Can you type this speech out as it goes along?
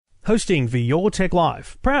Hosting for Your Tech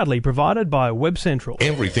Life, proudly provided by Web Central.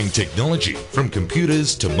 Everything technology, from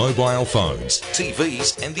computers to mobile phones,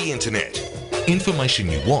 TVs and the internet. Information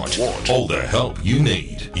you want, all the help you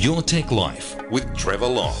need. Your Tech Life with Trevor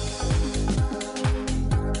Long.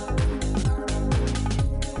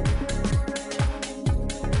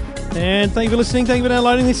 And thank you for listening, thank you for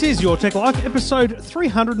downloading. This is Your Tech Life, episode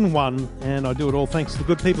 301, and I do it all thanks to the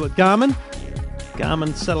good people at Garmin.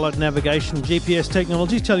 Garmin Satellite Navigation GPS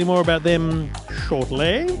Technologies. Tell you more about them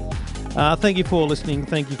shortly. Thank you for listening,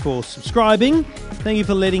 thank you for subscribing, thank you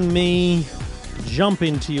for letting me jump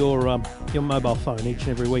into your mobile phone each and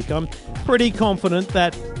every week. I'm pretty confident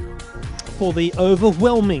that for the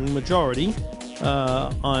overwhelming majority,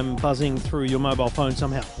 I'm buzzing through your mobile phone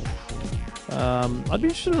somehow. I'd be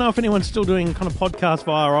interested to know if anyone's still doing kind of podcasts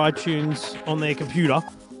via iTunes on their computer.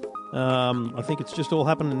 I think it's just all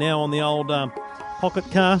happening now on the old Pocket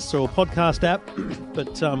Casts or podcast app.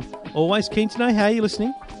 But always keen to know how you're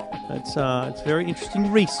listening. It's very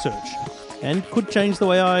interesting research and could change the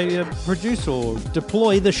way I produce or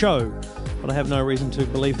deploy the show. But I have no reason to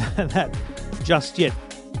believe that just yet.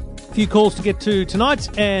 A few calls to get to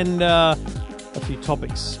tonight and a few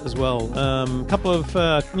topics as well. A couple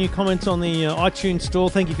of new comments on the iTunes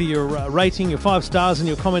store. Thank you for your rating, your 5 stars, and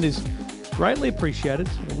your comment is greatly appreciated.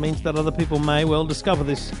 It means that other people may well discover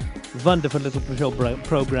this wonderful little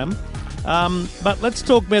program. But let's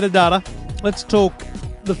talk metadata. Let's talk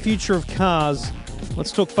the future of cars.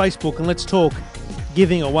 Let's talk Facebook, and let's talk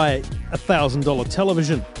giving away $1,000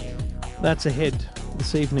 television. That's ahead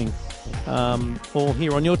this evening. All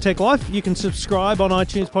here on Your Tech Life. You can subscribe on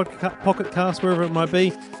iTunes, Pocket Cast, wherever it might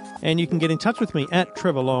be, and you can get in touch with me at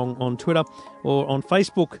Trevor Long on Twitter or on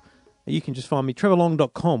Facebook. You can just find me,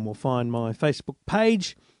 trevorlong.com, or find my Facebook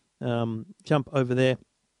page. Jump over there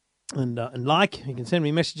and like. You can send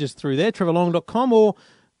me messages through there, trevorlong.com, or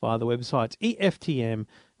via the website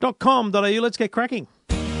eftm.com.au. Let's get cracking.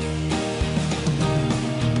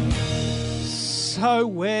 So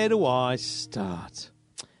where do I start?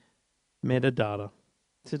 Metadata.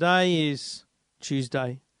 Today is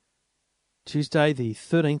Tuesday the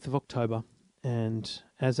 13th of October, and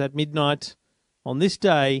as at midnight on this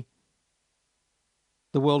day,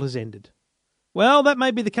 the world has ended. Well, that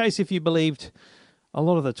may be the case if you believed a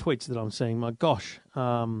lot of the tweets that I'm seeing. My gosh,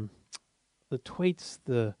 the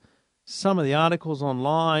tweets, some of the articles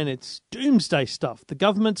online, it's doomsday stuff. The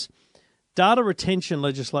government's data retention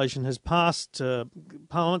legislation has passed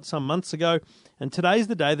Parliament some months ago, and today's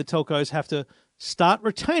the day the telcos have to start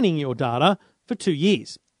retaining your data for 2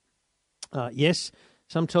 years. Yes,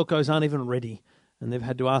 some telcos aren't even ready, and they've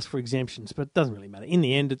had to ask for exemptions, but it doesn't really matter. In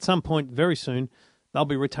the end, at some point very soon, they'll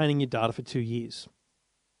be retaining your data for 2 years.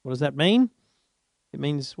 What does that mean? It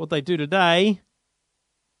means what they do today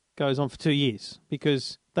goes on for 2 years,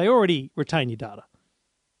 because they already retain your data.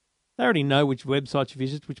 They already know which websites you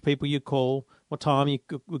visit, which people you call, what time you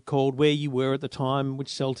were called, where you were at the time, which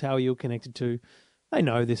cell tower you were connected to. They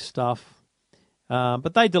know this stuff.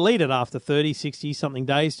 But they delete it after 30, 60, something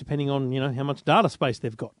days, depending on, how much data space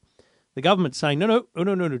they've got. The government's saying, no,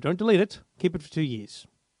 don't delete it. Keep it for 2 years.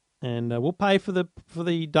 And we'll pay for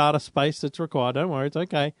the data space that's required. Don't worry, it's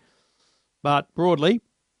okay. But broadly,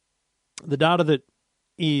 the data that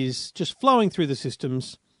is just flowing through the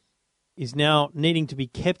systems is now needing to be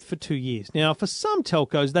kept for 2 years. Now, for some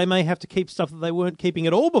telcos, they may have to keep stuff that they weren't keeping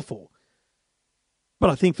at all before. But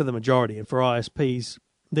I think for the majority, and for ISPs,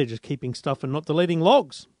 they're just keeping stuff and not deleting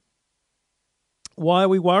logs. Why are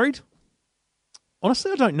we worried?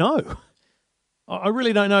 Honestly, I don't know. I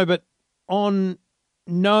really don't know, but on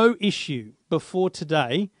no issue before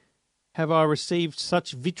today have I received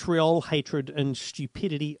such vitriol, hatred, and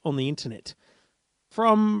stupidity on the internet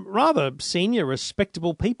from rather senior,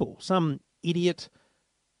 respectable people. Some idiot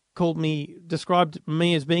described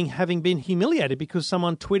me as having been humiliated because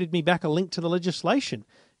someone tweeted me back a link to the legislation.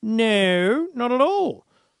 No, not at all.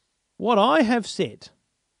 What I have said,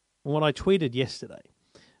 what I tweeted yesterday,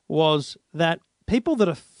 was that people that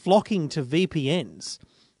are flocking to VPNs,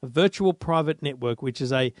 a virtual private network, which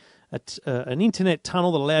is an internet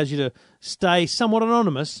tunnel that allows you to stay somewhat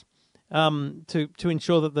anonymous, to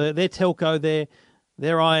ensure that their telco, their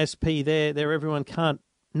ISP, their everyone can't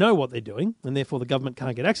know what they're doing, and therefore the government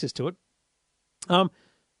can't get access to it,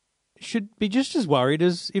 should be just as worried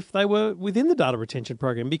as if they were within the data retention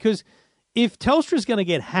program. Because if Telstra is going to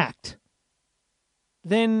get hacked,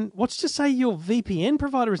 then what's to say your VPN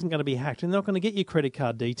provider isn't going to be hacked, and they're not going to get your credit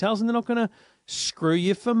card details, and they're not going to screw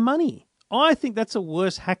you for money? I think that's a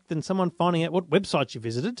worse hack than someone finding out what websites you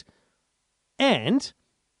visited. And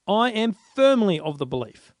I am firmly of the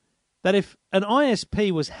belief that if an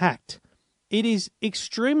ISP was hacked it is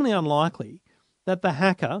extremely unlikely that the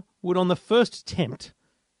hacker would, on the first attempt,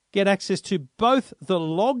 get access to both the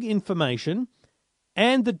log information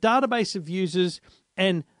and the database of users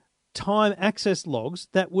and time access logs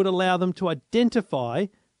that would allow them to identify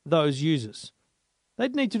those users.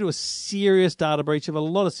 They'd need to do a serious data breach of a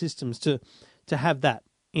lot of systems to have that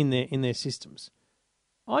in their systems.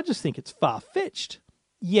 I just think it's far-fetched.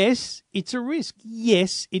 Yes, it's a risk.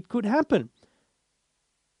 Yes, it could happen.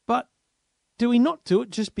 But do we not do it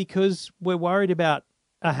just because we're worried about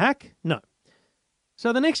a hack? No.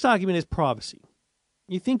 So the next argument is privacy.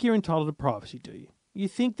 You think you're entitled to privacy, do you? You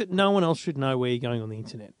think that no one else should know where you're going on the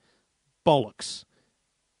internet. Bollocks.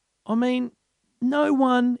 I mean, no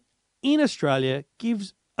one in Australia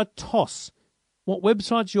gives a toss what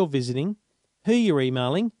websites you're visiting, who you're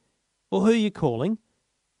emailing, or who you're calling,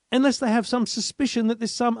 unless they have some suspicion that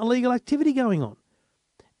there's some illegal activity going on.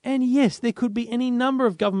 And yes, there could be any number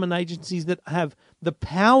of government agencies that have the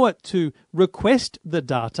power to request the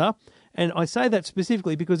data. And I say that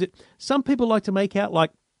specifically because some people like to make out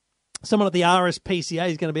like someone at the RSPCA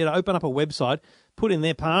is going to be able to open up a website, put in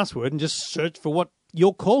their password, and just search for what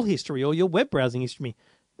your call history or your web browsing history.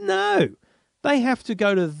 No. They have to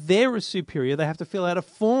go to their superior. They have to fill out a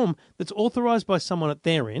form that's authorised by someone at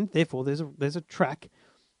their end. Therefore, there's a track.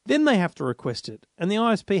 Then they have to request it. And the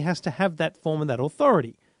ISP has to have that form and that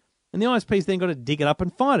authority. And the ISP's then got to dig it up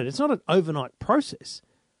and find it. It's not an overnight process.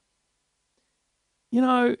 You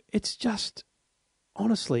know, it's just,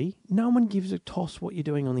 honestly, no one gives a toss what you're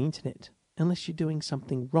doing on the internet unless you're doing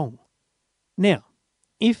something wrong. Now,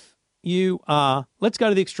 if you are, let's go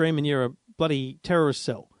to the extreme and you're a bloody terrorist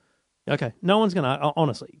cell. Okay, no one's going to,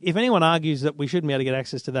 honestly, if anyone argues that we shouldn't be able to get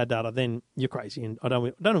access to that data, then you're crazy and I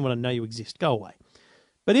don't even want to know you exist. Go away.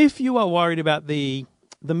 But if you are worried about the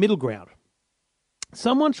middle ground,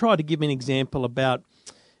 someone tried to give me an example about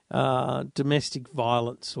domestic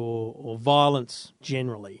violence or violence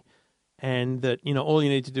generally, and that, you know, all you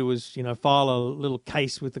need to do is, you know, file a little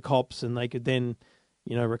case with the cops and they could then,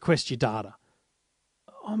 you know, request your data.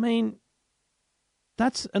 I mean,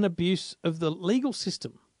 that's an abuse of the legal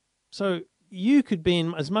system. So you could be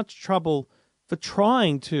in as much trouble for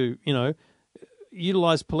trying to, you know,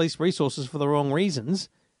 utilize police resources for the wrong reasons,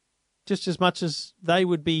 just as much as they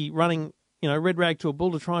would be running, you know, red rag to a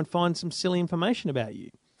bull to try and find some silly information about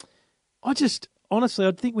you. Honestly,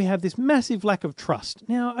 I think we have this massive lack of trust.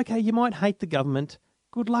 Now, okay, you might hate the government.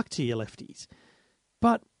 Good luck to you, lefties.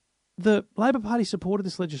 But the Labor Party supported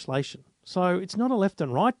this legislation, so it's not a left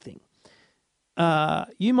and right thing.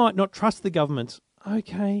 You might not trust the government.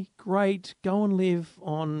 Okay, great. Go and live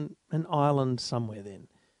on an island somewhere then.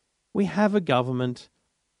 We have a government.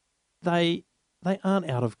 They aren't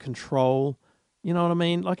out of control. You know what I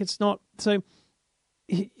mean? Like, it's not... So,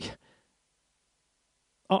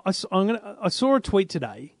 I saw a tweet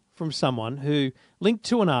today from someone who linked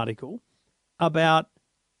to an article about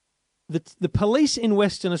the police in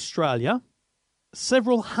Western Australia.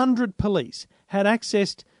 Several hundred police had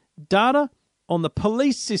accessed data on the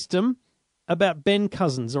police system about Ben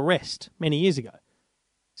Cousins' arrest many years ago.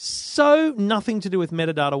 So nothing to do with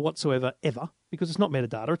metadata whatsoever, ever, because it's not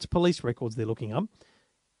metadata, it's police records they're looking up.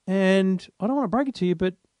 And I don't want to break it to you,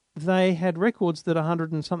 but they had records that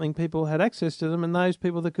 100 and something people had access to them, and those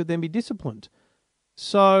people that could then be disciplined.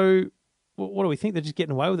 So what do we think? They're just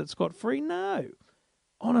getting away with it scot-free? No.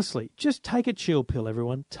 Honestly, just take a chill pill,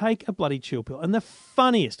 everyone. Take a bloody chill pill. And the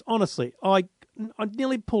funniest, honestly, I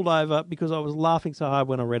nearly pulled over because I was laughing so hard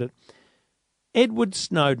when I read it. Edward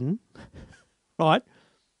Snowden, right,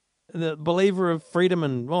 the believer of freedom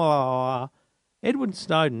and Edward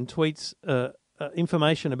Snowden tweets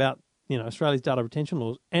information about, you know, Australia's data retention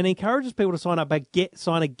laws and encourages people to sign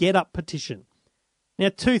a Get Up petition. Now,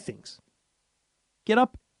 two things. Get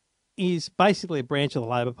Up is basically a branch of the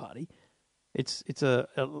Labor Party. It's a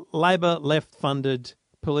Labor left-funded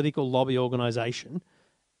political lobby organisation,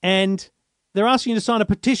 and they're asking you to sign a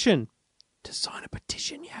petition. To sign a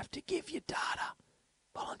petition, you have to give your data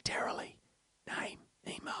voluntarily. Name,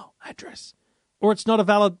 email, address. Or it's not a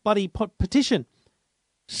valid bloody petition.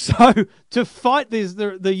 So to fight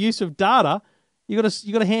the use of data, you got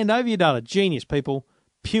to hand over your data. Genius, people.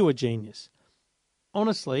 Pure genius.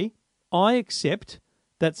 Honestly, I accept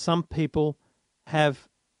that some people have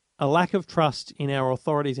a lack of trust in our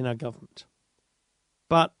authorities in our government.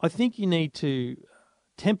 But I think you need to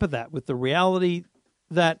temper that with the reality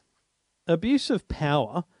that abuse of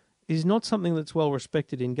power is not something that's well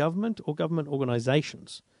respected in government or government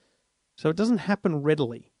organisations. So it doesn't happen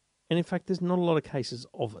readily. And in fact, there's not a lot of cases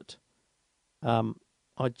of it.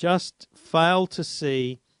 I just fail to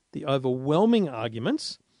see the overwhelming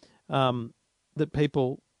arguments that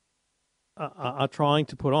people are trying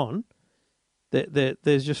to put on,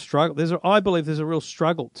 there's just struggle. I believe there's a real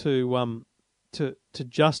struggle to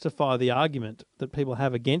justify the argument that people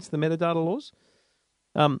have against the metadata laws.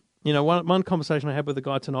 One conversation I had with a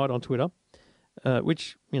guy tonight on Twitter,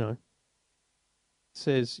 which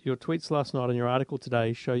says your tweets last night and your article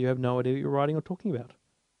today show you have no idea what you're writing or talking about.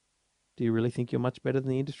 Do you really think you're much better than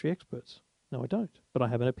the industry experts? No, I don't, but I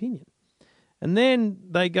have an opinion. And then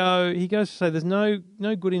he goes to say there's no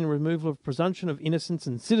good in the removal of presumption of innocence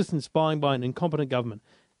and citizen spying by an incompetent government.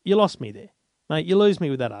 You lost me there, mate. You lose me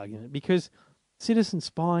with that argument because citizen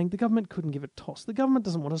spying, the government couldn't give a toss. The government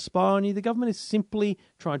doesn't want to spy on you. The government is simply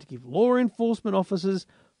trying to give law enforcement officers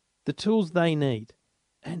the tools they need.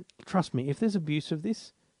 And trust me, if there's abuse of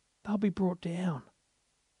this, they'll be brought down.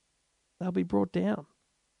 They'll be brought down.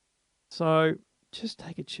 So just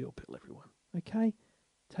take a chill pill, everyone, okay?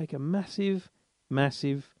 Take a massive,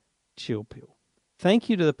 massive chill pill. Thank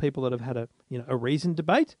you to the people that have had a reasoned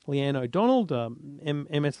debate. Leanne O'Donnell,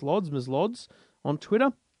 MS Lodds, Ms. Lodds on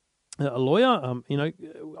Twitter, a lawyer,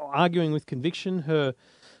 arguing with conviction her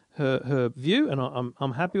view, and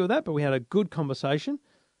I'm happy with that. But we had a good conversation.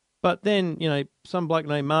 But then, some bloke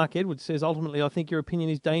named Mark Edwards says, ultimately, I think your opinion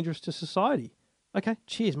is dangerous to society. Okay,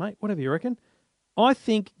 cheers, mate, whatever you reckon. I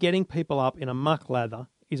think getting people up in a muck lather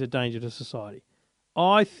is a danger to society.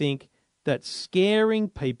 I think that scaring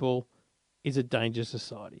people is a danger to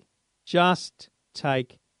society. Just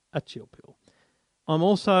take a chill pill. I'm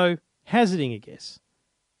also hazarding a guess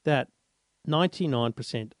that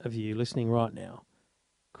 99% of you listening right now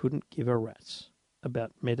couldn't give a rat's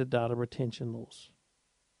about metadata retention laws.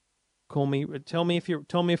 Tell me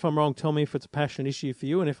if I'm wrong. Tell me if it's a passionate issue for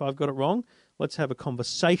you, and if I've got it wrong, let's have a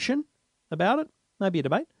conversation about it. Maybe a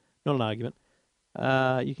debate, not an argument.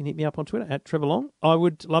 You can hit me up on Twitter at Trevor Long. I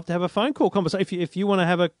would love to have a phone call conversation. If you want to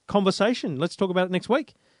have a conversation, let's talk about it next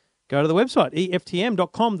week. Go to the website,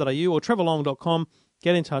 eftm.com.au or trevorlong.com.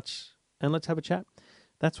 Get in touch and let's have a chat.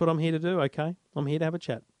 That's what I'm here to do, okay? I'm here to have a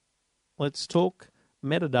chat. Let's talk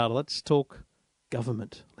metadata. Let's talk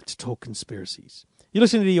government. Let's talk conspiracies. You're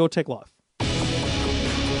listening to Your Tech Life.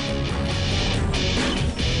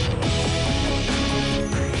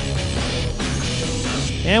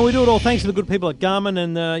 And we do it all thanks to the good people at Garmin,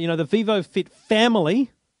 and the VivoFit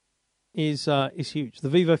family is huge. The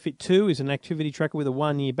VivoFit 2 is an activity tracker with a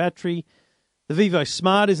 1-year battery. The Vivo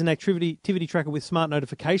Smart is an activity tracker with smart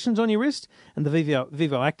notifications on your wrist, and the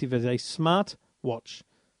Vivo Active is a smart watch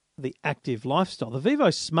for the active lifestyle. The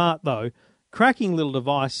Vivo Smart, though, cracking little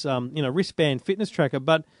device, wristband fitness tracker,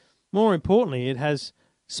 but more importantly, it has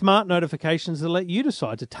smart notifications that let you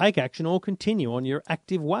decide to take action or continue on your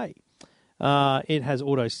active way. It has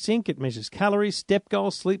auto sync, it measures calories, step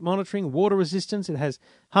goals, sleep monitoring, water resistance, it has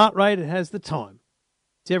heart rate, it has the time.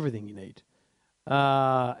 It's everything you need.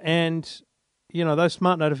 And those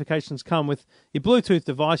smart notifications come with your Bluetooth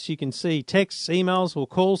device. You can see texts, emails, or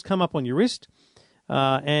calls come up on your wrist,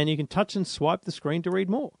 and you can touch and swipe the screen to read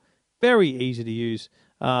more. Very easy to use.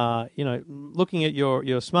 Looking at your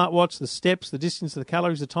smartwatch, the steps, the distance, the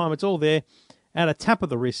calories, the time, it's all there at a tap of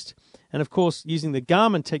the wrist. And, of course, using the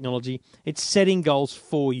Garmin technology, it's setting goals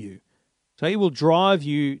for you. So it will drive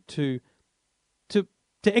you to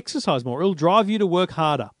exercise more. It'll drive you to work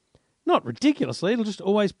harder. Not ridiculously. It'll just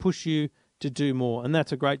always push you to do more. And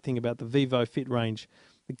that's a great thing about the VivoFit range.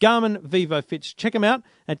 The Garmin VivoFits. Check them out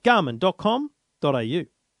at garmin.com.au.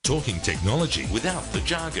 Talking technology without the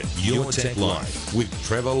jargon. Your Tech Life with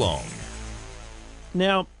Trevor Long.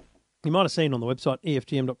 Now, you might have seen on the website,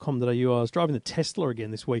 eftm.com.au, I was driving the Tesla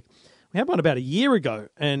again this week. We had one about a year ago,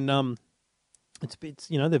 and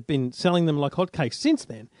they've been selling them like hotcakes since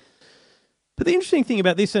then. But the interesting thing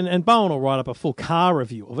about this, and Bowen will write up a full car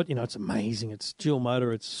review of it, it's amazing. It's dual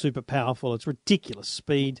motor, it's super powerful, it's ridiculous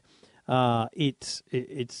speed.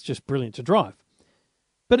 It's just brilliant to drive.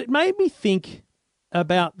 But it made me think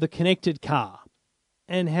about the connected car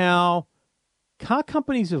and how car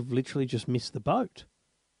companies have literally just missed the boat.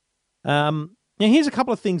 Now, here's a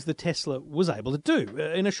couple of things the Tesla was able to do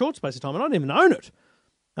in a short space of time, and I didn't even own it.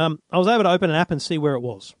 I was able to open an app and see where it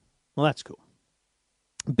was. Well, that's cool.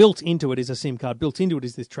 Built into it is a SIM card. Built into it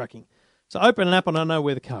is this tracking. So open an app and I know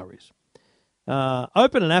where the car is.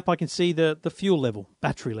 Open an app, I can see the fuel level,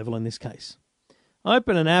 battery level in this case.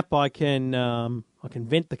 Open an app, I can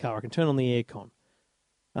vent the car. I can turn on the aircon.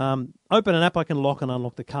 Open an app, I can lock and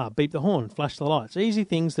unlock the car, beep the horn, flash the lights. Easy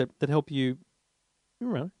things that help you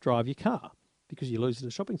drive your car because you lose it at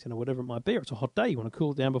a shopping centre, whatever it might be, or it's a hot day, you want to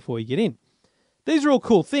cool it down before you get in. These are all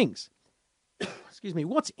cool things. Excuse me.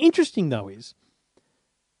 What's interesting, though, is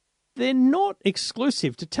they're not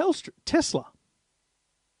exclusive to Tesla.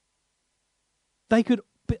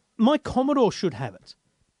 my Commodore should have it,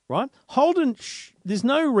 right? Holden, there's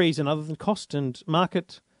no reason other than cost and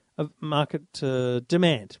market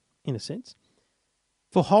demand, in a sense,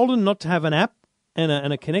 for Holden not to have an app and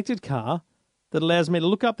a connected car that allows me to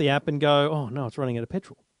look up the app and go, oh, no, it's running out of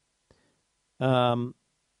petrol. That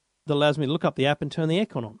allows me to look up the app and turn the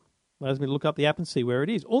aircon on. Allows me to look up the app and see where it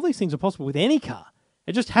is. All these things are possible with any car.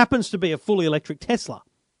 It just happens to be a fully electric Tesla.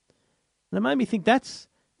 And it made me think that's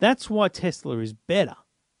why Tesla is better.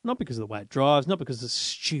 Not because of the way it drives, not because it's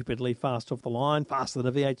stupidly fast off the line, faster than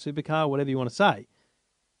a V8 supercar, whatever you want to say,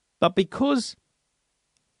 but because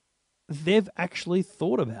they've actually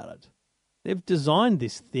thought about it. They've designed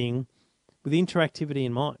this thing with interactivity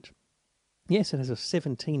in mind. Yes, it has a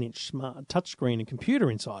 17-inch smart touchscreen and computer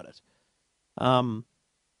inside it.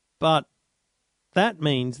 But that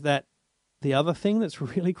means that the other thing that's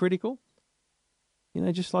really critical,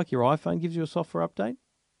 just like your iPhone gives you a software update,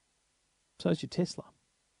 so is your Tesla.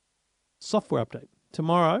 Software update.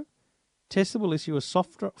 Tomorrow, Tesla will issue a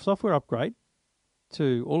software upgrade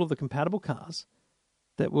to all of the compatible cars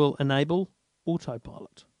that will enable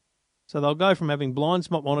autopilot. So they'll go from having blind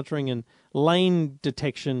spot monitoring and lane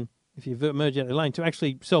detection, if you merge out the lane, to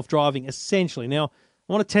actually self-driving, essentially. Now,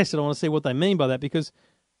 I want to test it. I want to see what they mean by that, because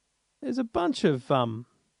there's a bunch of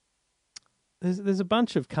there's a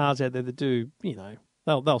bunch of cars out there that do,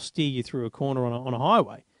 they'll steer you through a corner on a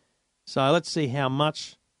highway. So let's see how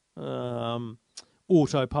much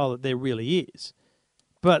autopilot there really is.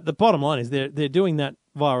 But the bottom line is they're doing that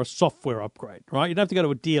via a software upgrade, right? You don't have to go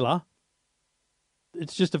to a dealer.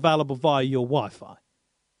 It's just available via your Wi-Fi.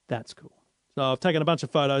 That's cool. So I've taken a bunch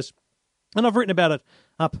of photos and I've written about it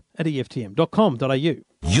up at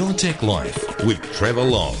EFTM.com.au. Your Tech Life with Trevor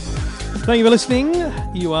Long. Thank you for listening.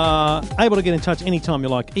 You are able to get in touch anytime you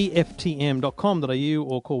like. EFTM.com.au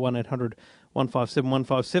or call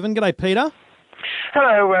 1-800-157-157. G'day, Peter.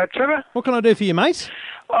 Hello, Trevor. What can I do for you, mate?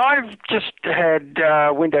 I've just had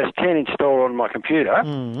Windows 10 installed on my computer,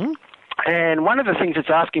 and one of the things it's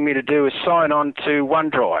asking me to do is sign on to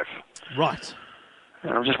OneDrive. Right.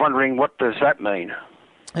 And I'm just wondering, what does that mean?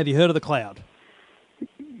 Have you heard of the cloud?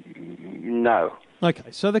 No.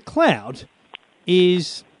 Okay, so the cloud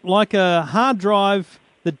is like a hard drive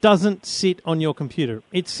that doesn't sit on your computer.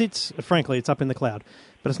 It sits, frankly, it's up in the cloud.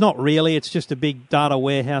 But it's not really. It's just a big data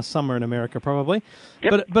warehouse somewhere in America, probably.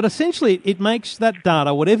 Yep. But essentially, it makes that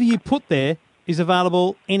data, whatever you put there, is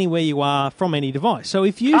available anywhere you are from any device. So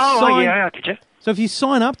if you if you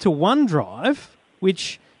sign up to OneDrive,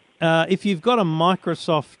 which if you've got a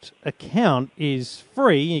Microsoft account is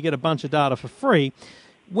free, you get a bunch of data for free.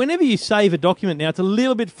 Whenever you save a document now, it's a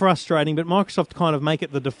little bit frustrating, but Microsoft kind of make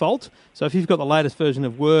it the default. So if you've got the latest version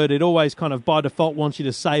of Word, it always kind of by default wants you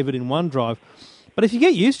to save it in OneDrive. But if you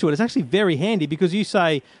get used to it, it's actually very handy because you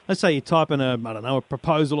say, let's say you type in a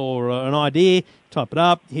proposal or an idea, type it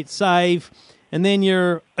up, hit save, and then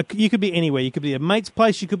you could be anywhere. You could be at a mate's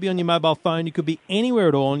place, you could be on your mobile phone, you could be anywhere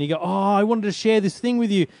at all, and you go, oh, I wanted to share this thing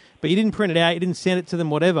with you, but you didn't print it out, you didn't send it to them,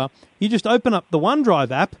 whatever. You just open up the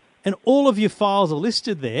OneDrive app, and all of your files are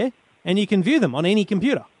listed there, and you can view them on any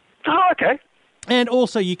computer. Oh, okay. And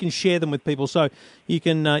also you can share them with people. So you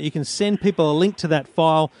can send people a link to that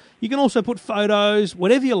file. You can also put photos,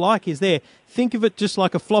 whatever you like is there. Think of it just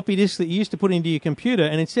like a floppy disk that you used to put into your computer,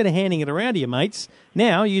 and instead of handing it around to your mates,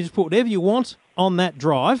 now you just put whatever you want on that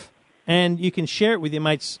drive, and you can share it with your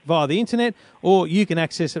mates via the internet, or you can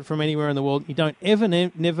access it from anywhere in the world. You don't ever,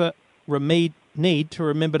 never need to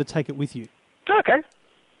remember to take it with you. Okay.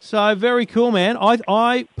 So very cool, man.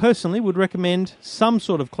 I personally would recommend some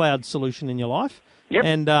sort of cloud solution in your life. Yep.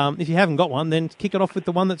 And if you haven't got one, then kick it off with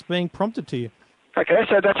the one that's being prompted to you. Okay,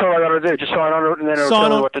 so that's all I got to do. Just sign on to it, and then it'll tell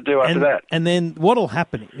me what to do after that. And then what'll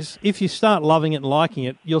happen is, if you start loving it and liking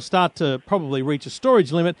it, you'll start to probably reach a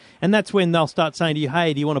storage limit, and that's when they'll start saying to you,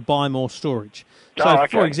 hey, do you want to buy more storage? So,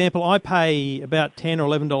 for example, I pay about $10 or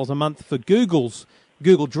 $11 a month for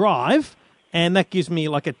Google Drive, and that gives me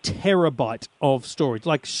like a terabyte of storage.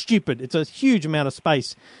 Like stupid. It's a huge amount of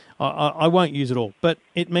space. I won't use it all, but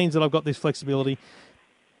it means that I've got this flexibility.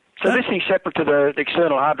 So this is separate to the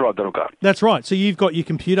external hard drive that I've got? That's right. So you've got your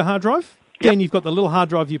computer hard drive, then you've got the little hard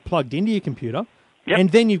drive you plugged into your computer,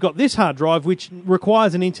 and then you've got this hard drive which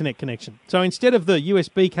requires an internet connection. So instead of the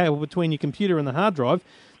USB cable between your computer and the hard drive,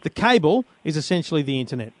 the cable is essentially the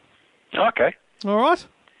internet. Okay. All right?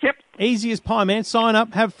 Yep. Easy as pie, man. Sign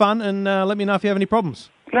up, have fun, and let me know if you have any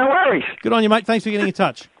problems. No worries. Good on you, mate. Thanks for getting in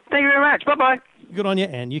touch. Thank you very much. Bye-bye. Good on you,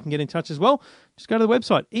 and you can get in touch as well. Just go to the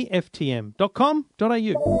website,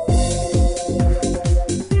 EFTM.com.au.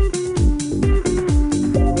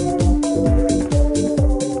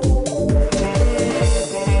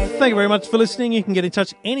 thank you very much for listening. You can get in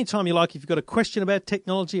touch anytime you like if you've got a question about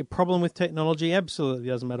technology, a problem with technology. Absolutely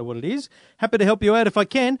doesn't matter what it is. Happy to help you out if I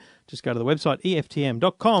can. Just go to the website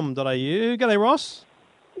eftm.com.au. G'day, Ross.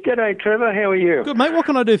 G'day, Trevor. How are you? Good, mate. What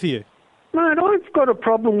can I do for you? Mate, I've got a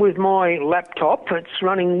problem with my laptop. It's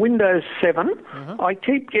running Windows 7. I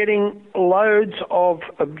keep getting loads of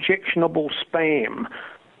objectionable spam.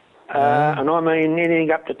 And I mean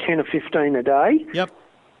anything up to 10 or 15 a day. Yep.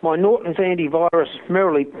 My Norton's antivirus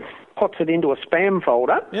merrily pots it into a spam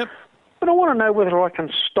folder. Yep. But I want to know whether I can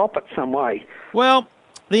stop it some way. Well,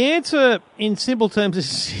 the answer in simple terms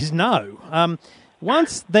is no.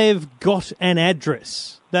 Once they've got an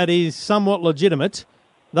address that is somewhat legitimate,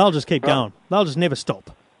 they'll just keep going. They'll just never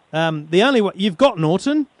stop. The only way you've got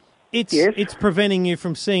Norton, it's preventing you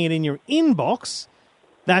from seeing it in your inbox.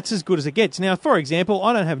 That's as good as it gets. Now, for example,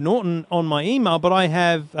 I don't have Norton on my email, but I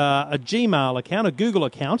have a Gmail account, a Google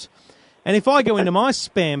account. And if I go into my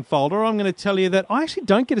spam folder, I'm going to tell you that I actually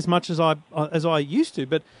don't get as much as I used to,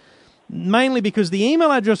 but mainly because the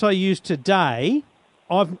email address I use today,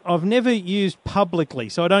 I've never used publicly,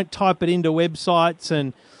 so I don't type it into websites,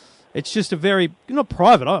 and it's just a very, not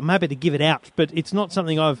private, I'm happy to give it out, but it's not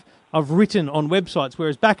something I've written on websites,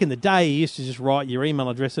 whereas back in the day, you used to just write your email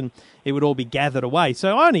address and it would all be gathered away.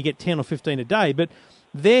 So I only get 10 or 15 a day, but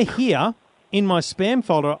they're here in my spam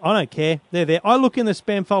folder. I don't care. They're there. I look in the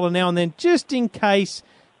spam folder now and then just in case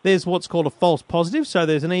there's what's called a false positive. So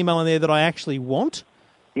there's an email in there that I actually want.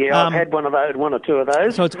 Yeah, I've had one or two of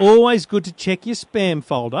those. So it's always good to check your spam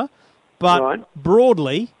folder. But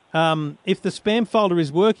broadly, if the spam folder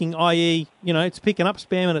is working, i.e., it's picking up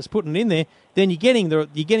spam and it's putting it in there, then you're getting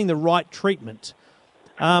the right treatment.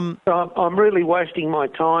 So I'm really wasting my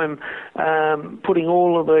time putting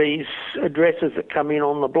all of these addresses that come in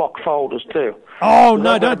on the block folders too. Oh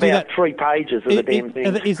no, don't do that. 3 pages of the damn thing.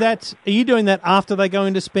 Are you doing that after they go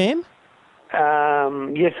into spam?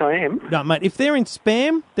 Yes, I am. No, mate. If they're in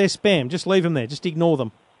spam, they're spam. Just leave them there. Just ignore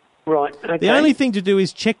them. Right. Okay. The only thing to do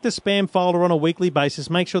is check the spam folder on a weekly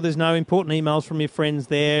basis. Make sure there's no important emails from your friends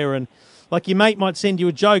there, and like your mate might send you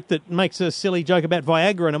a joke that makes a silly joke about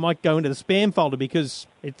Viagra, and it might go into the spam folder because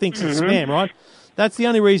it thinks it's spam, right? That's the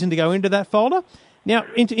only reason to go into that folder. Now,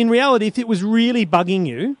 in reality, if it was really bugging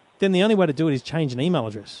you, then the only way to do it is change an email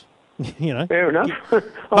address. Fair enough.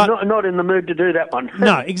 I'm not in the mood to do that one.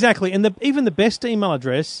 No, exactly. And even the best email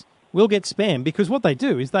address will get spam because what they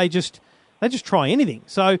do is they just try anything.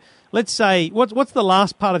 So let's say, what's the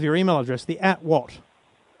last part of your email address? The at what?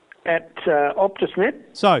 At OptusNet.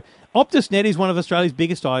 So OptusNet is one of Australia's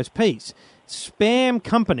biggest ISPs. Spam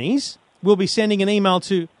companies will be sending an email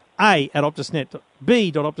to A at OptusNet,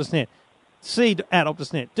 B.OptusNet, C at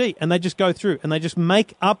OptusNet, D, and they just go through and they just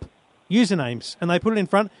make up usernames and they put it in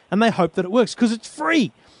front and they hope that it works because it's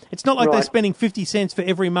free. It's not like they're spending 50 cents for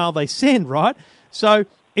every mail they send, right? So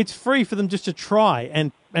it's free for them just to try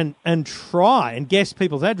and try and guess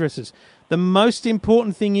people's addresses. The most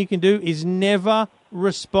important thing you can do is never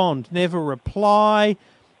respond, never reply,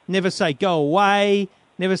 never say go away,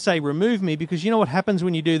 never say remove me, because you know what happens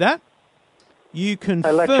when you do that? You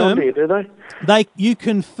confirm. They latch onto you, do they? You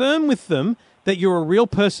confirm with them that you're a real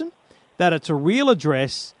person, that it's a real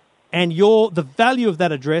address, and the value of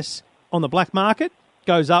that address on the black market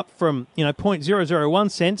goes up from 0.001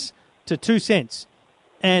 cents to 2 cents,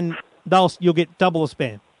 and you'll get double the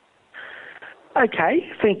spam. Okay,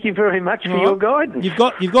 thank you very much for your guidance.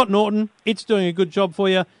 You've got Norton. It's doing a good job for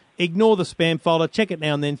you. Ignore the spam folder. Check it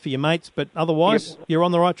now and then for your mates, but otherwise, you're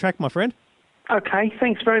on the right track, my friend. Okay,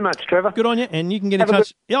 thanks very much, Trevor. Good on you, and you can get in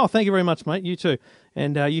touch. Yeah, thank you very much, mate. You too.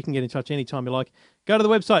 And you can get in touch anytime you like. Go to the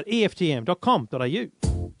website, eftm.com.au.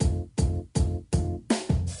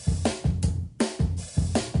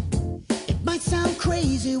 It might sound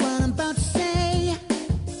crazy what I'm about to say,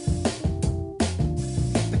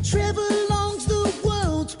 but Trevor Long's the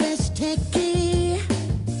world's best techie.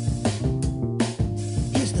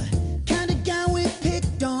 He's the kind of guy we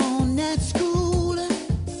picked on at school, and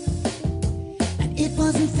it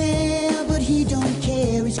wasn't fair, but he don't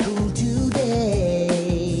care. He's cool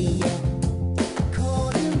today. Call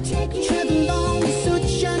him techie. Trevor Long is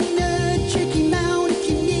such a nerd. Check him out if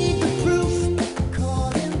you need the proof. Call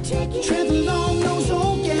him techie. Trevor Long knows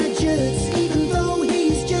all gadgets, even though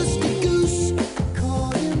he's just a goose.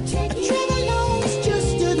 Call him techie. Trevor Long is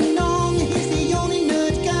just a nong. He's the only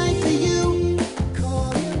nerd guy for you.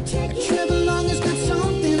 Call him techie. Trevor Long has got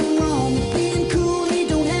something wrong with being cool. He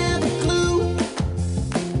don't have a clue.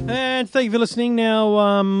 And thank you for listening.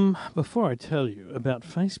 Now, before I tell you about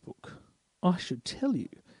Facebook, I should tell you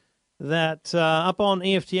that up on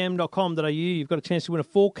EFTM.com.au, you've got a chance to win a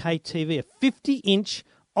 4K TV, a 50-inch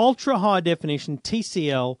ultra-high-definition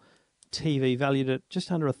TCL TV valued at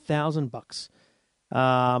just under $1,000.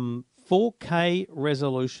 4K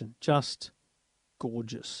resolution, just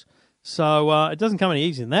gorgeous. So it doesn't come any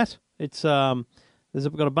easier than that. It's there's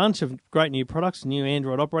got a bunch of great new products, new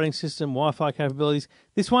Android operating system, Wi-Fi capabilities.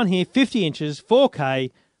 This one here, 50 inches,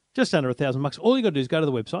 4K, just under $1,000. All you got to do is go to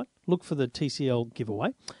the website, look for the TCL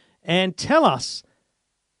giveaway, and tell us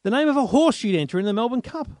the name of a horse you'd enter in the Melbourne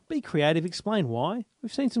Cup. Be creative, explain why.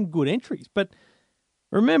 We've seen some good entries, but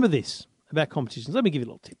remember this about competitions. Let me give you a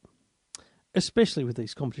little tip, especially with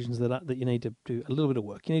these competitions that you need to do a little bit of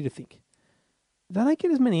work. You need to think. They don't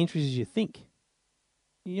get as many entries as you think.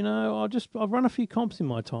 You know, I've run a few comps in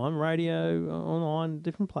my time, radio, online,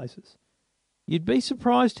 different places. You'd be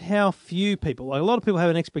surprised how few people, like a lot of people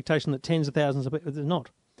have an expectation that tens of thousands of people, they're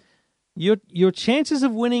not. Your chances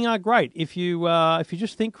of winning are great if you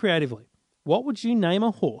just think creatively. What would you name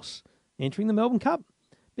a horse entering the Melbourne Cup?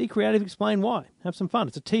 Be creative, explain why. Have some fun.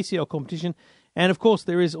 It's a TCL competition. And, of course,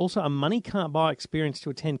 there is also a money can't buy experience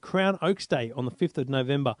to attend Crown Oaks Day on the 5th of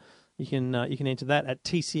November. You can enter that at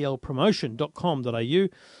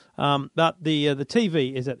tclpromotion.com.au. But the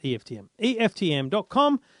TV is at EFTM.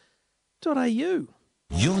 EFTM.com.au.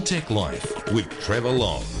 Your Tech Life with Trevor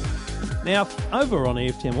Long. Now, over on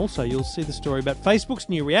EFTM also, you'll see the story about Facebook's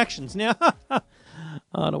new reactions. Now, I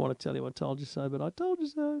don't want to tell you I told you so, but I told you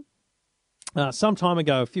so. Some time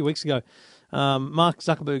ago, a few weeks ago, Mark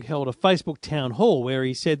Zuckerberg held a Facebook town hall where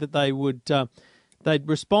he said that they would they'd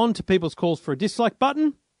respond to people's calls for a dislike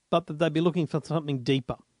button, but that they'd be looking for something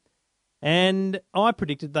deeper. And I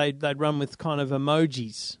predicted they'd run with kind of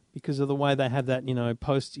emojis because of the way they have that,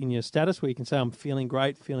 post in your status where you can say, I'm feeling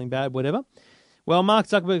great, feeling bad, whatever. Well, Mark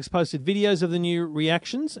Zuckerberg's posted videos of the new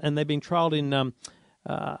reactions, and they've been trialled in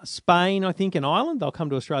Spain, I think, and Ireland. They'll come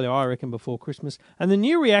to Australia, I reckon, before Christmas. And the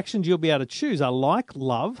new reactions you'll be able to choose are like,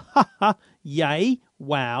 love, haha, yay,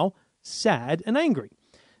 wow, sad, and angry.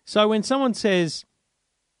 So when someone says,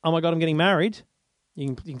 oh my God, I'm getting married,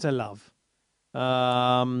 you can say love.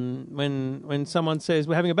 When someone says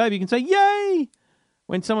we're having a baby, you can say yay.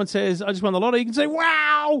 When someone says I just won the lotto, you can say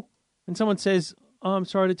wow. When someone says I'm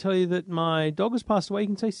sorry to tell you that my dog has passed away, you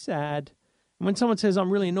can say sad. And when someone says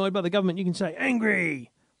I'm really annoyed by the government, you can say angry.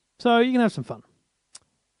 So you can have some fun.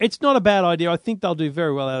 It's not a bad idea. I think they'll do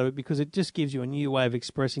very well out of it because it just gives you a new way of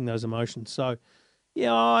expressing those emotions. So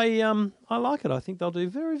yeah, I like it. I think they'll do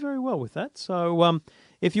very, very well with that. So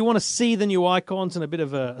if you want to see the new icons and a bit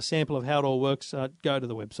of a sample of how it all works, go to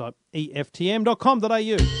the website,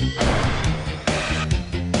 EFTM.com.au.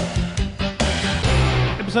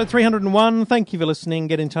 Episode 301. Thank you for listening.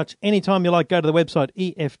 Get in touch anytime you like. Go to the website,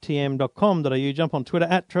 EFTM.com.au. Jump on Twitter,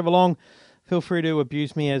 @TrevorLong. Feel free to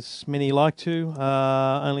abuse me as many like to,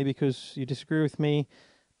 only because you disagree with me.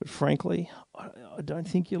 But frankly, I don't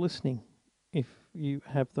think you're listening if you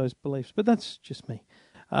have those beliefs. But that's just me.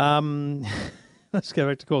 Let's go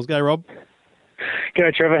back to calls. Go, Rob.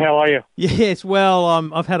 G'day, Trevor. How are you? Yes, well,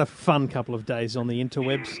 I've had a fun couple of days on the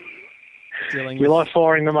interwebs. You like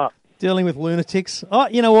firing them up? Dealing with lunatics. Oh,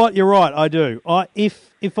 you know what? You're right. I do.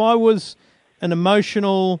 If I was an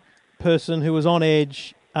emotional person who was on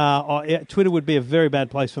edge, Twitter would be a very bad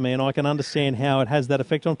place for me, and I can understand how it has that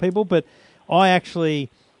effect on people. But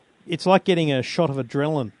it's like getting a shot of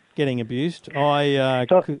adrenaline getting abused.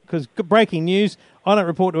 Because breaking news, I don't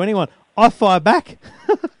report to anyone. I fire back.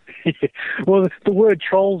 Well, the word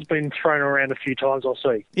troll's been thrown around a few times, I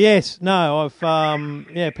see. Yes, no, I've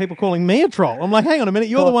people calling me a troll. I'm like, hang on a minute,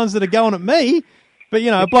 you're the ones that are going at me. But,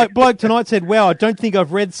 a bloke tonight said, wow, I don't think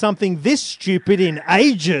I've read something this stupid in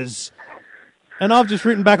ages. And I've just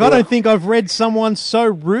written back, I don't think I've read someone so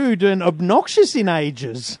rude and obnoxious in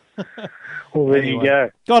ages. Well, there you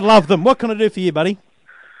go. God love them. What can I do for you, buddy?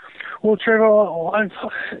 Well, Trevor,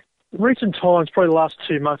 recent times, probably the last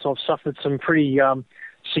 2 months, I've suffered some pretty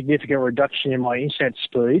significant reduction in my internet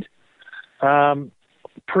speed.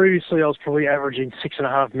 Previously, I was probably averaging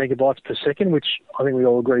 6.5 megabytes per second, which I think we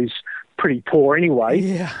all agree is pretty poor anyway.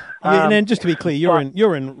 Yeah. And then just to be clear,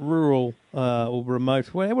 you're in rural or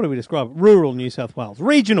remote. What do we describe it? Rural New South Wales.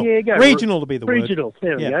 Regional. Yeah, regional to be the word. Regional.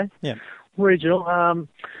 There we go. Yeah. Regional.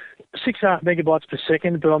 6.5 megabytes per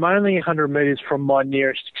second, but I'm only 100 metres from my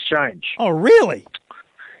nearest exchange. Oh, really?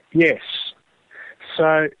 Yes.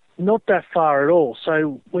 So not that far at all.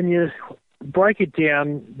 So when you break it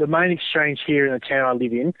down, the main exchange here in the town I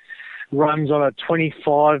live in runs on a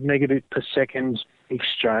 25 megabit per second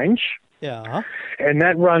exchange. Yeah. And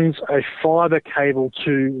that runs a fibre cable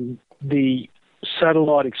to the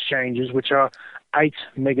satellite exchanges, which are 8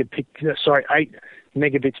 megabits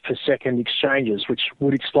per second exchanges, which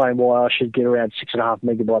would explain why I should get around 6.5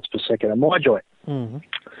 megabytes per second on my joint. Mm-hmm.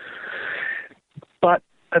 But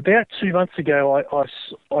about 2 months ago,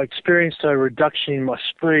 I experienced a reduction in my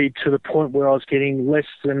speed to the point where I was getting less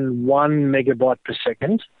than 1 megabyte per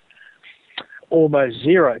second, almost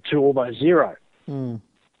zero.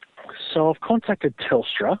 So I've contacted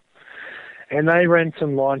Telstra, and they ran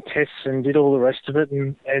some line tests and did all the rest of it,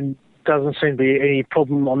 and doesn't seem to be any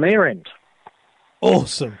problem on their end.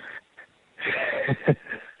 Awesome.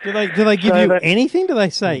 Do they give you anything? Do they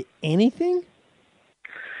say anything?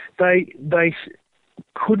 They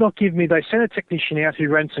could not give me. They sent a technician out who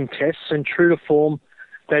ran some tests, and true to form,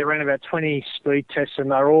 they ran about 20 speed tests,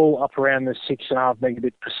 and they're all up around the 6.5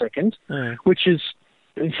 megabit per second, which is,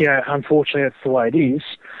 unfortunately, that's the way it is.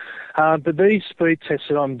 But these speed tests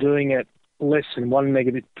that I'm doing at less than 1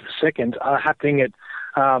 megabit per second are happening at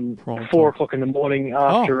 4 o'clock in the morning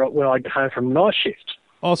after when I get home from night shift.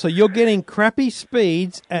 Oh, so you're getting crappy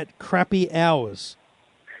speeds at crappy hours.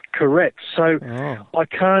 Correct. So I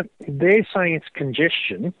can't. They're saying it's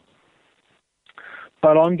congestion,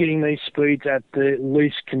 but I'm getting these speeds at the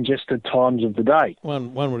least congested times of the day.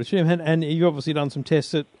 One would assume. And you've obviously done some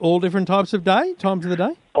tests at all different times of the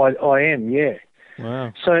day? I am, yeah.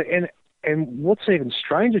 Wow. So, and what's even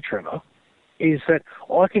stranger, Trevor, is that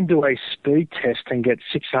I can do a speed test and get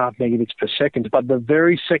 6.5 megabits per second, but the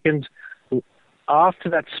very second after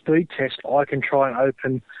that speed test, I can try and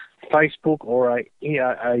open Facebook or a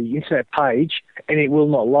internet page, and it will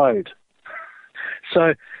not load.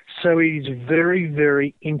 So it is very,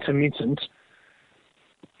 very intermittent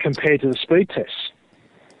compared to the speed tests.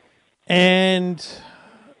 And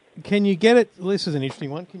can you get it? This is an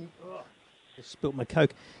interesting one. Just spilt my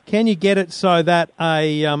Coke. Can you get it so that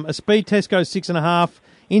a speed test goes 6.5,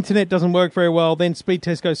 internet doesn't work very well, then speed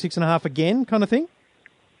test goes 6.5 again, kind of thing?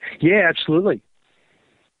 Yeah, absolutely.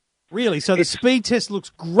 Really? So the speed test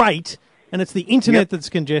looks great, and it's the internet that's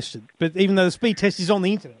congested, but even though the speed test is on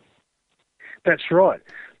the internet. That's right.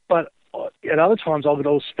 But at other times, I'll get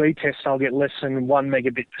all speed tests and I'll get less than 1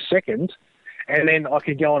 megabit per second, and then I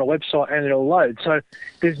can go on a website and it'll load. So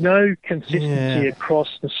there's no consistency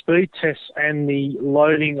across the speed tests and the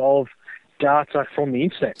loading of data from the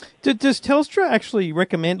internet. Does Telstra actually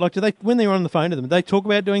recommend, do they, when they're on the phone to them, do they talk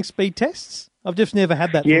about doing speed tests? I've just never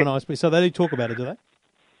had that from an ISP, so they do talk about it, do they?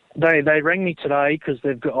 They rang me today because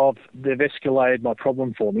they've escalated my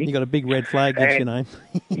problem for me. You got a big red flag against your name.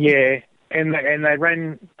 Yeah, and they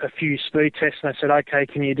ran a few speed tests, and they said, "Okay,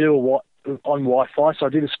 can you do on Wi-Fi?" So I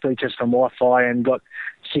did a speed test on Wi-Fi and got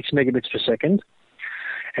 6 megabits per second.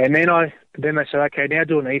 And then they said, "Okay, now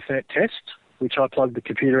do an Ethernet test," which I plugged the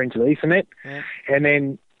computer into the Ethernet, and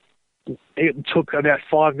then it took about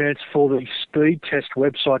 5 minutes for the speed test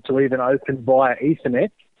website to even open via Ethernet.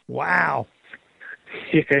 Wow.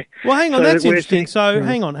 Yeah. Well, hang on, that's interesting. So,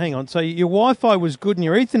 hang on. So your Wi-Fi was good and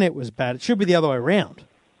your Ethernet was bad. It should be the other way around.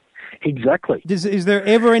 Exactly. Is there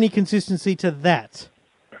ever any consistency to that?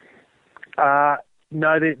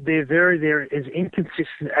 No, they're as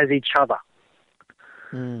inconsistent as each other.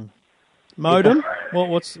 Modem?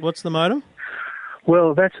 What's the modem?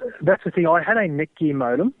 Well, that's the thing. I had a Netgear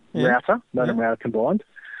modem router combined.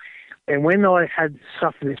 And when I had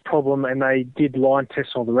suffered this problem and they did line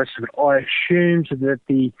tests and all the rest of it, I assumed that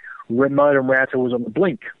the modem router was on the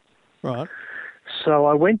blink. Right. So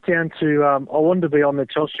I went down to, I wanted to be on the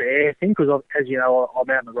Telstra Air thing because, as you know, I'm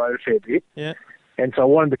out on the road a fair bit. Yeah. And so I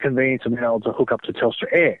wanted the convenience of being able to hook up to Telstra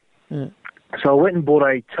Air. Yeah. So I went and bought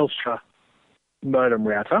a Telstra modem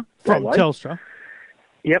router. From Telstra?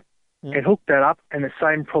 Yep. Yeah. And hooked that up, and the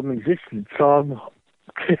same problem existed. So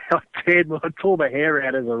I tore my hair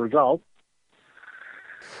out as a result.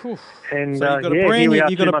 And so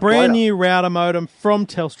you've got a brand new router modem from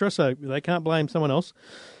Telstra, so they can't blame someone else.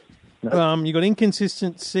 No. You've got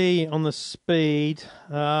inconsistency on the speed.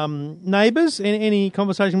 Neighbours? Any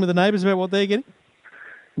conversation with the neighbours about what they're getting?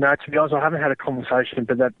 No, to be honest, I haven't had a conversation,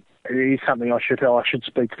 but that is something I should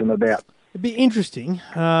speak to them about. It'd be interesting.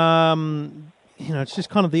 It's just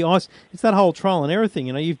kind of it's that whole trial and error thing.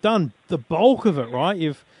 You've done the bulk of it, right?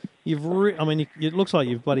 It looks like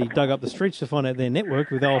you've bloody dug up the streets to find out their network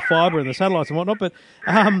with the old fibre and the satellites and whatnot. But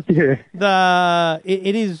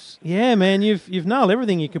it is, man. You've nailed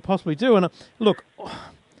everything you could possibly do. And look,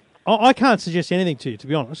 I can't suggest anything to you, to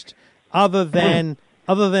be honest, other than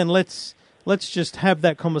let's just have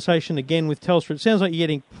that conversation again with Telstra. It sounds like you're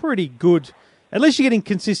getting pretty good. At least you're getting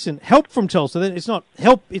consistent help from Telstra. Then it's not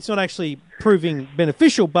help. It's not actually proving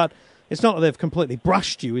beneficial, but it's not that they've completely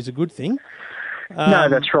brushed you is a good thing. No,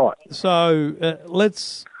 that's right. So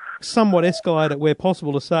let's somewhat escalate it where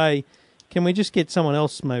possible to say, can we just get someone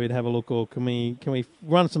else maybe to have a look, or can we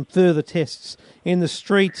run some further tests in the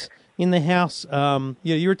street, in the house?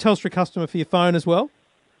 You're a Telstra customer for your phone as well?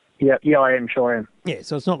 Yeah, I am. Sure I am. Yeah,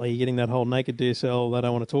 so it's not like you're getting that whole naked DSL, they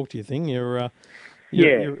don't want to talk to you thing. You've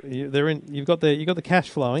got the cash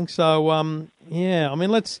flowing. So yeah, I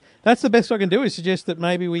mean, that's the best I can do is suggest that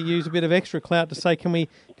maybe we use a bit of extra clout to say, can we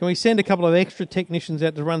send a couple of extra technicians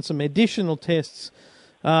out to run some additional tests?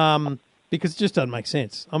 Because it just doesn't make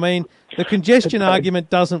sense. I mean, the congestion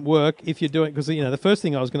argument doesn't work if you're doing, because the first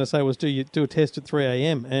thing I was going to say was do a test at 3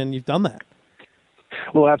 a.m. and you've done that.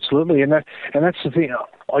 Well, absolutely, and that's the thing.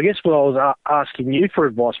 I guess what I was asking you for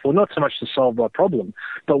advice for, not so much to solve my problem,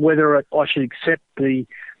 but whether I should accept the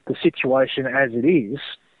situation as it is.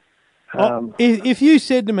 If you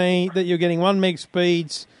said to me that you're getting 1 meg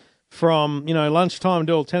speeds from lunchtime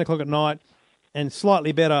till 10 o'clock at night and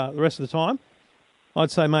slightly better the rest of the time, I'd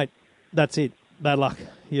say, mate, that's it. Bad luck.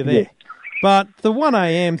 You're there. Yeah. But the 1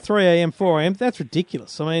 a.m., 3 a.m., 4 a.m., that's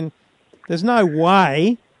ridiculous. I mean, there's no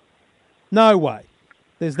way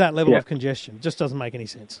there's that level of congestion. It just doesn't make any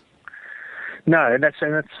sense. No, and that's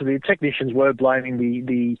the technicians were blaming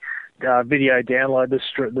the video download,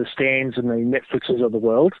 the Stans and the Netflixes of the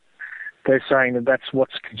world. They're saying that's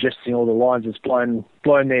what's congesting all the lines. It's blown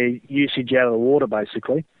their usage out of the water,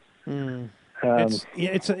 basically. Mm.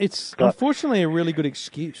 It's unfortunately a really good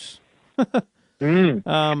excuse.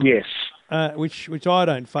 Yes. Which I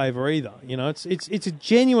don't favour either. It's a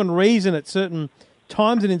genuine reason at certain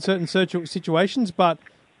times and in certain situations, but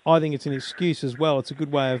I think it's an excuse as well. It's a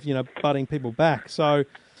good way of butting people back. So,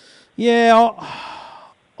 yeah,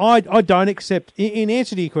 I don't accept. In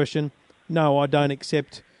answer to your question, no, I don't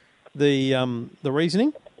accept the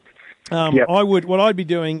reasoning. What I'd be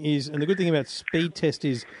doing is, and the good thing about speed test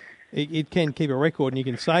is it can keep a record and you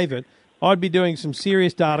can save it. I'd be doing some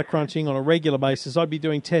serious data crunching on a regular basis. I'd be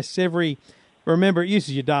doing tests remember, it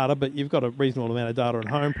uses your data, but you've got a reasonable amount of data at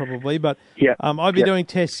home probably. But I'd be doing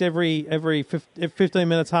tests every 15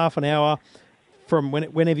 minutes, half an hour from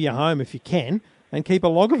whenever you're home if you can, and keep a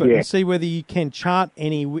log of it and see whether you can chart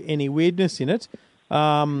any weirdness in it.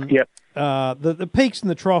 The peaks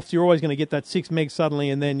and the troughs, you're always going to get that 6 meg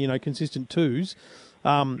suddenly and then, consistent 2s.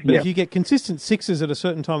 But if you get consistent 6s at a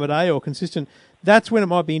certain time of day or consistent, that's when it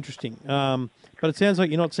might be interesting. But it sounds like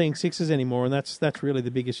you're not seeing 6s anymore, and that's really the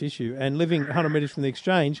biggest issue. And living 100 metres from the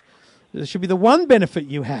exchange should be the one benefit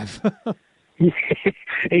you have.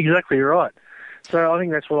 Exactly right. So I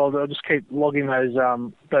think that's what I'll just keep logging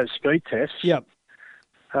those speed tests. Yep.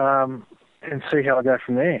 And see how I go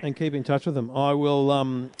from there. And keep in touch with them. I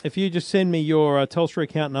will. If you just send me your Telstra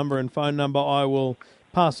account number and phone number, I will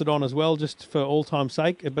pass it on as well, just for all time's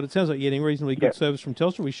sake. But it sounds like you're getting reasonably good service from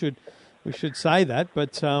Telstra. We should say that,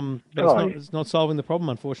 but it's not solving the problem,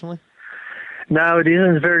 unfortunately. No, it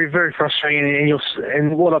isn't. It's very, very frustrating.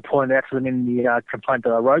 And what I pointed out to them in the complaint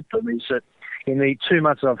that I wrote them is that in the 2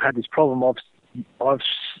 months that I've had this problem, I've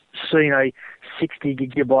seen a 60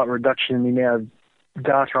 gigabyte reduction in the amount of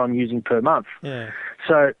data I'm using per month. Yeah.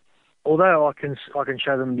 So, although I can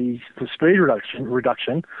show them the speed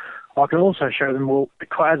reduction, I can also show them, well,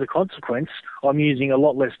 as a consequence, I'm using a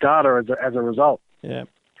lot less data as a result. Yeah.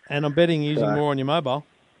 And I'm betting you're using more on your mobile.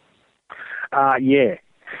 Yeah,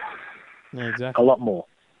 exactly. A lot more.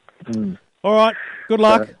 Mm. All right. Good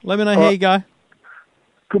luck. Let me know how you go.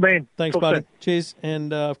 Good man. Thanks, buddy. Soon. Cheers.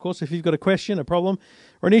 And, of course, if you've got a question, a problem,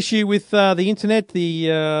 or an issue with the internet,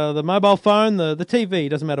 the mobile phone, the TV,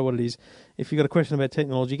 doesn't matter what it is. If you've got a question about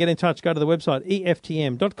technology, get in touch. Go to the website,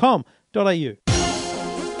 eftm.com.au.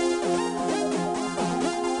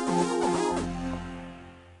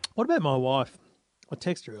 What about my wife? I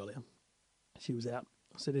texted her earlier. She was out.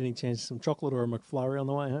 I said, any chance of some chocolate or a McFlurry on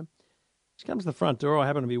the way home? She comes to the front door. I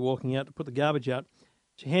happen to be walking out to put the garbage out.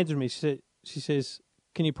 She hands it to me. She says,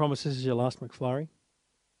 can you promise this is your last McFlurry?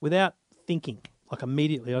 Without thinking, like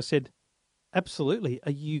immediately, I said, absolutely.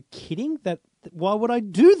 Are you kidding? Why would I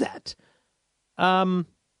do that? Why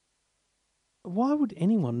would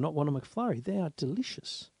anyone not want a McFlurry? They are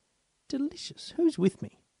delicious. Delicious. Who's with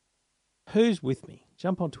me?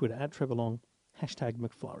 Jump on Twitter, @TrevorLong.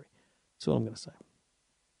 #McFlurry. That's all I'm going to say.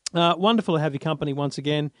 Wonderful to have your company once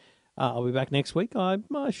again. I'll be back next week, I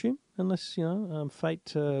assume, unless,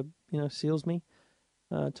 fate, seals me.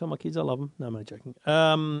 Tell my kids I love them. No, I'm only joking.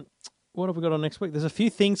 What have we got on next week? There's a few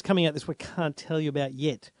things coming out this week can't tell you about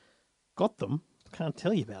yet. Got them, can't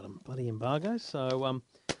tell you about them. Bloody embargo. So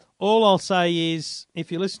all I'll say is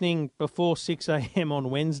if you're listening before 6 a.m. on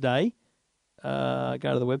Wednesday, go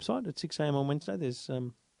to the website at 6 a.m. on Wednesday. There's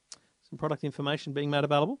some product information being made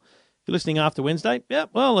available. If you're listening after Wednesday,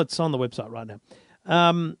 it's on the website right now.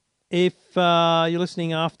 If you're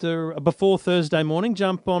listening before Thursday morning,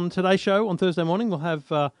 jump on today's show on Thursday morning. We'll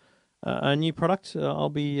have a new product I'll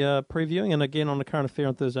be previewing. And again, on the Current Affair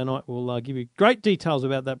on Thursday night, we'll give you great details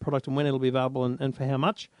about that product and when it'll be available and for how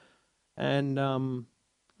much. And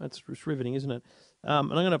that's riveting, isn't it?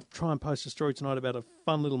 And I'm going to try and post a story tonight about a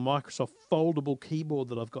fun little Microsoft foldable keyboard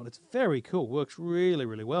that I've got. It's very cool. Works really,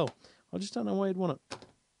 really well. I just don't know why you'd want it.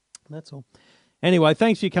 That's all. Anyway,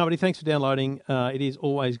 thanks for your company. Thanks for downloading. It is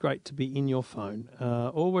always great to be in your phone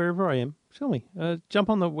or wherever I am. Tell me. Jump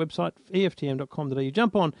on the website, EFTM.com.au.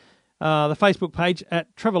 Jump on the Facebook page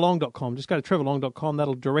at trevorlong.com. Just go to trevorlong.com.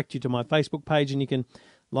 That'll direct you to my Facebook page, and you can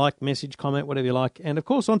like, message, comment, whatever you like. And, of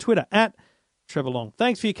course, on Twitter, at Trevor Long.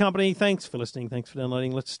 Thanks for your company. Thanks for listening. Thanks for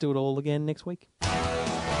downloading. Let's do it all again next week.